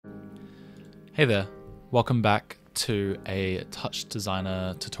Hey there, welcome back to a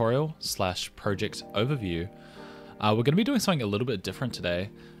TouchDesigner tutorial / project overview. We're going to be doing something a little bit different today,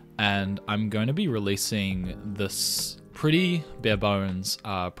 and I'm going to be releasing this pretty bare bones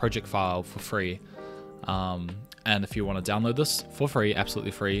project file for free. And if you want to download this for free,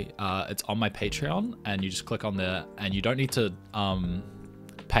 absolutely free, it's on my Patreon, and you just click on there, and you don't need to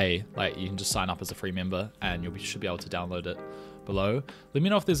pay. Like, you can just sign up as a free member, and you should be able to download it below. Let me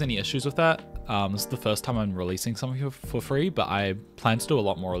know if there's any issues with that. This is the first time I'm releasing something for free, but I plan to do a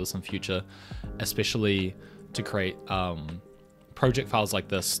lot more of this in future, especially to create project files like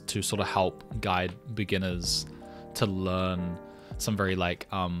this to sort of help guide beginners to learn some very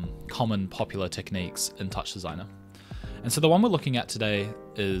common popular techniques in TouchDesigner. And so the one we're looking at today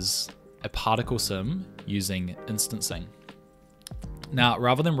is a particle sim using instancing. Now,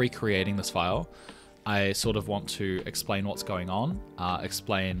 rather than recreating this file, I sort of want to explain what's going on,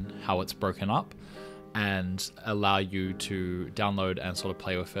 explain how it's broken up, and allow you to download and sort of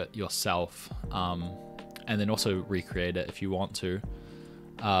play with it yourself, and then also recreate it if you want to.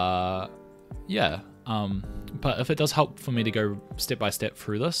 But if it does help for me to go step by step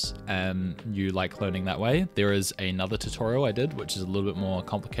through this and you like learning that way, there is another tutorial I did which is a little bit more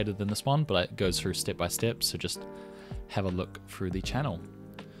complicated than this one, but it goes through step by step, so just have a look through the channel.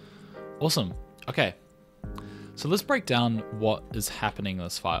 Awesome. Okay, so let's break down what is happening in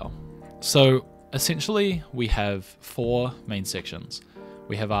this file. So essentially we have four main sections.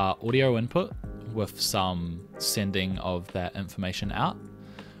 We have our audio input with some sending of that information out.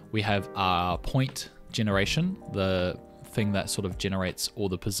 We have our point generation, the thing that sort of generates all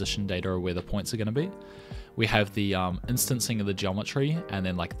the position data or where the points are going to be. We have the instancing of the geometry, and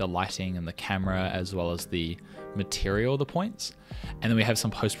then like the lighting and the camera, as well as the material of the points. And then we have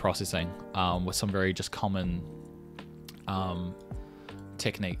some post-processing with some very just common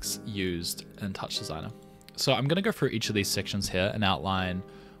techniques used in TouchDesigner. So I'm going to go through each of these sections here and outline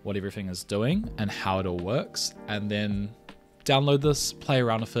what everything is doing and how it all works, and then download this, play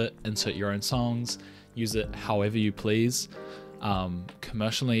around with it, insert your own songs, use it however you please.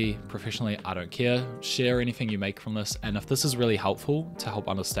 Commercially, professionally, I don't care. Share anything you make from this, and if this is really helpful to help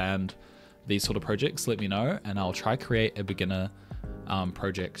understand these sort of projects, let me know, and I'll try create a beginner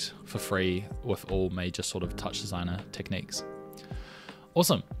project for free with all major sort of TouchDesigner techniques.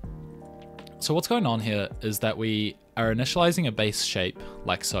 Awesome. So what's going on here is that we are initializing a base shape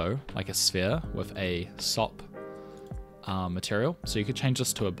like so, like a sphere with a SOP material. So you could change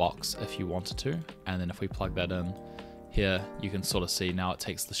this to a box if you wanted to, and then if we plug that in here, you can sort of see now it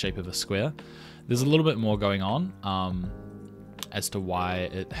takes the shape of a square. There's a little bit more going on as to why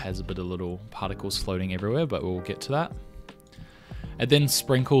it has a bit of little particles floating everywhere, but we'll get to that. It then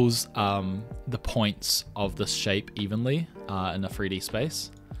sprinkles the points of this shape evenly in a 3D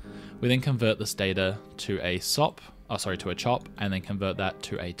space. We then convert this data to a chop, and then convert that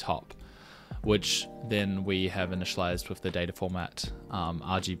to a top, which then we have initialized with the data format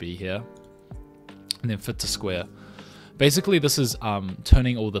RGB here, and then fit to square. Basically, this is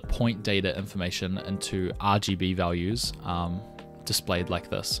turning all the point data information into RGB values displayed like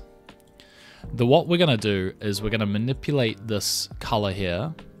this. What we're going to do is we're going to manipulate this color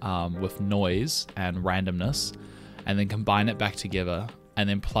here with noise and randomness, and then combine it back together, and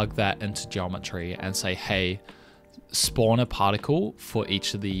then plug that into geometry and say, hey, spawn a particle for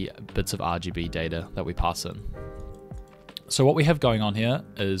each of the bits of RGB data that we pass in. So what we have going on here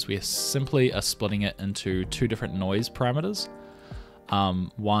is we simply are splitting it into two different noise parameters.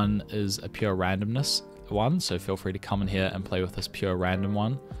 One is a pure randomness one, so feel free to come in here and play with this pure random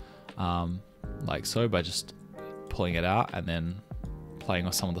one, like so, by just pulling it out and then playing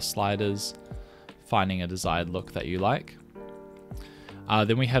with some of the sliders, finding a desired look that you like.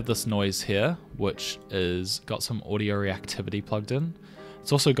 Then we have this noise here, which is got some audio reactivity plugged in.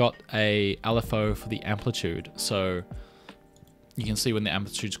 It's also got a LFO for the amplitude, so you can see when the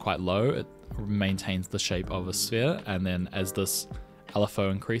amplitude's quite low, it maintains the shape of a sphere, and then as this LFO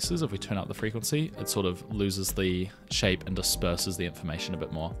increases, if we turn up the frequency, it sort of loses the shape and disperses the information a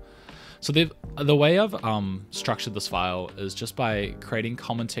bit more. So the way I've structured this file is just by creating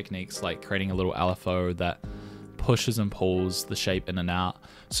common techniques, like creating a little LFO that pushes and pulls the shape in and out.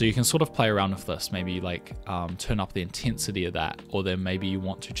 So you can sort of play around with this, maybe turn up the intensity of that, or then maybe you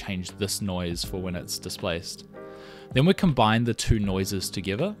want to change this noise for when it's displaced. Then we combine the two noises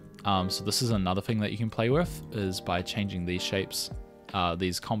together. So this is another thing that you can play with, is by changing these shapes,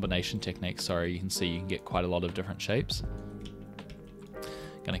 these combination techniques. Sorry, you can see you can get quite a lot of different shapes.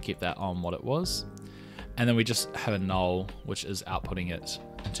 Gonna keep that on what it was. And then we just have a null, which is outputting it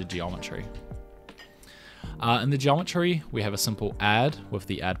into geometry. In the geometry, we have a simple add with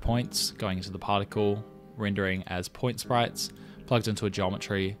the add points going into the particle, rendering as point sprites, plugged into a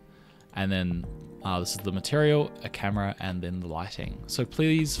geometry, and then this is the material, a camera, and then the lighting. So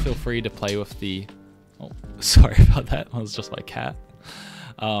please feel free to play with the, oh, sorry about that, that was just my cat.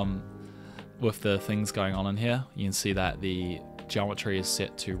 With the things going on in here, you can see that the geometry is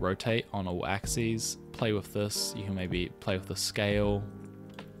set to rotate on all axes. Play with this, you can maybe play with the scale.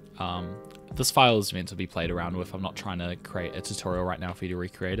 This file is meant to be played around with. I'm not trying to create a tutorial right now for you to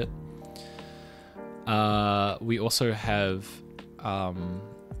recreate it. We also have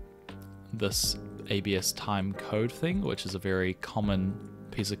this ABS time code thing, which is a very common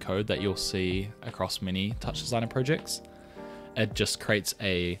piece of code that you'll see across many TouchDesigner projects. It just creates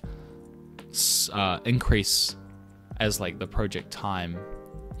a increase as like the project time,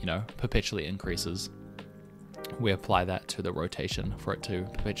 you know, perpetually increases. We apply that to the rotation for it to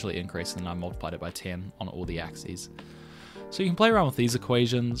perpetually increase, and I multiplied it by 10 on all the axes. So you can play around with these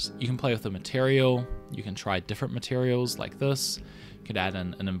equations, you can play with the material, you can try different materials like this, you could add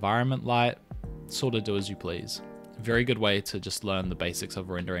in an environment light, sort of do as you please. Very good way to just learn the basics of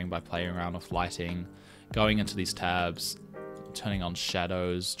rendering by playing around with lighting, going into these tabs, turning on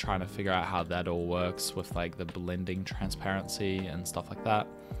shadows, trying to figure out how that all works with like the blending transparency and stuff like that.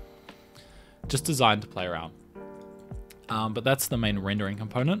 Just designed to play around. But that's the main rendering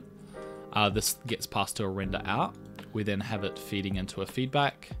component. This gets passed to a render out. We then have it feeding into a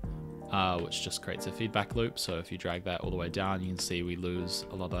feedback, which just creates a feedback loop. So if you drag that all the way down, you can see we lose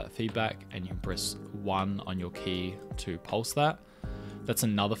a lot of that feedback, and you can press 1 on your key to pulse that. That's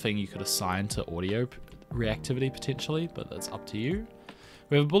another thing you could assign to audio reactivity potentially, but that's up to you.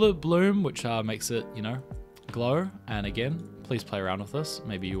 We have a bullet bloom, which makes it, you know, glow. And again, please play around with this.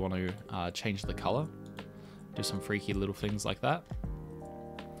 Maybe you want to change the color, do some freaky little things like that.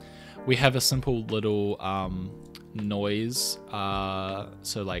 We have a simple little noise,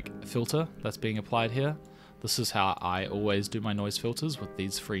 so like filter that's being applied here. This is how I always do my noise filters with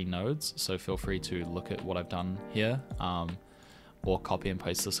these free nodes. So feel free to look at what I've done here, or copy and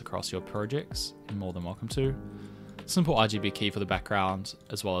paste this across your projects. You're more than welcome to. Simple RGB key for the background,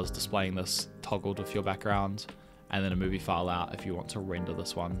 as well as displaying this toggled with your background, and then a movie file out if you want to render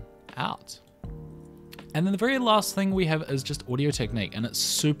this one out. And then the very last thing we have is just audio technique, and it's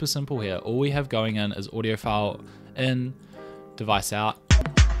super simple here. All we have going in is audio file in, device out.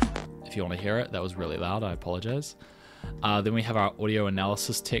 If you want to hear it, that was really loud, I apologize. Then we have our audio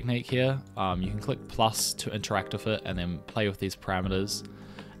analysis technique here. You can click plus to interact with it and then play with these parameters.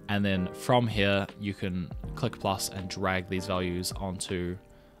 And then from here, you can click plus and drag these values onto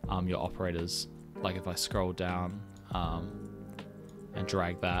your operators. Like if I scroll down and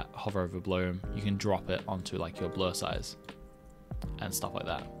drag that, hover over bloom, you can drop it onto like your blur size and stuff like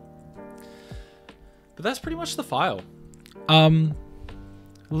that. But that's pretty much the file. A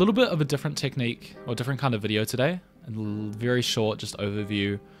little bit of a different technique or different kind of video today. A very short just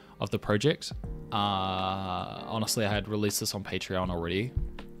overview of the project. Honestly, I had released this on Patreon already,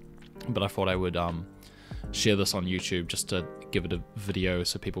 but I thought I would share this on YouTube just to give it a video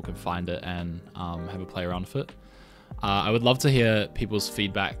so people can find it and have a play around with it. I would love to hear people's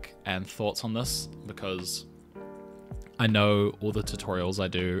feedback and thoughts on this, because I know all the tutorials I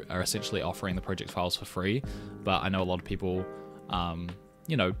do are essentially offering the project files for free, but I know a lot of people,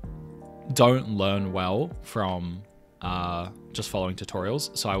 you know, don't learn well from just following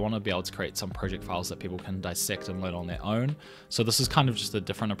tutorials. So I want to be able to create some project files that people can dissect and learn on their own. So this is kind of just a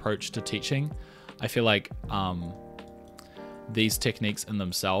different approach to teaching. I feel like these techniques in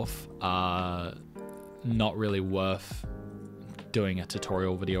themselves are not really worth doing a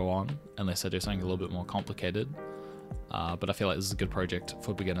tutorial video on unless I do something a little bit more complicated. But I feel like this is a good project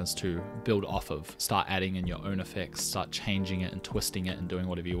for beginners to build off of. Start adding in your own effects, start changing it and twisting it and doing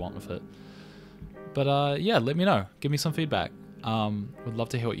whatever you want with it. But yeah, let me know. Give me some feedback. Would love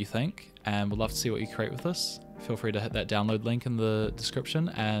to hear what you think, and would love to see what you create with this. Feel free to hit that download link in the description,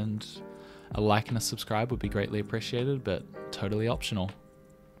 and a like and a subscribe would be greatly appreciated, but totally optional.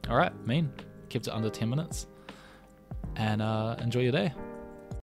 All right, kept it under 10 minutes, and enjoy your day.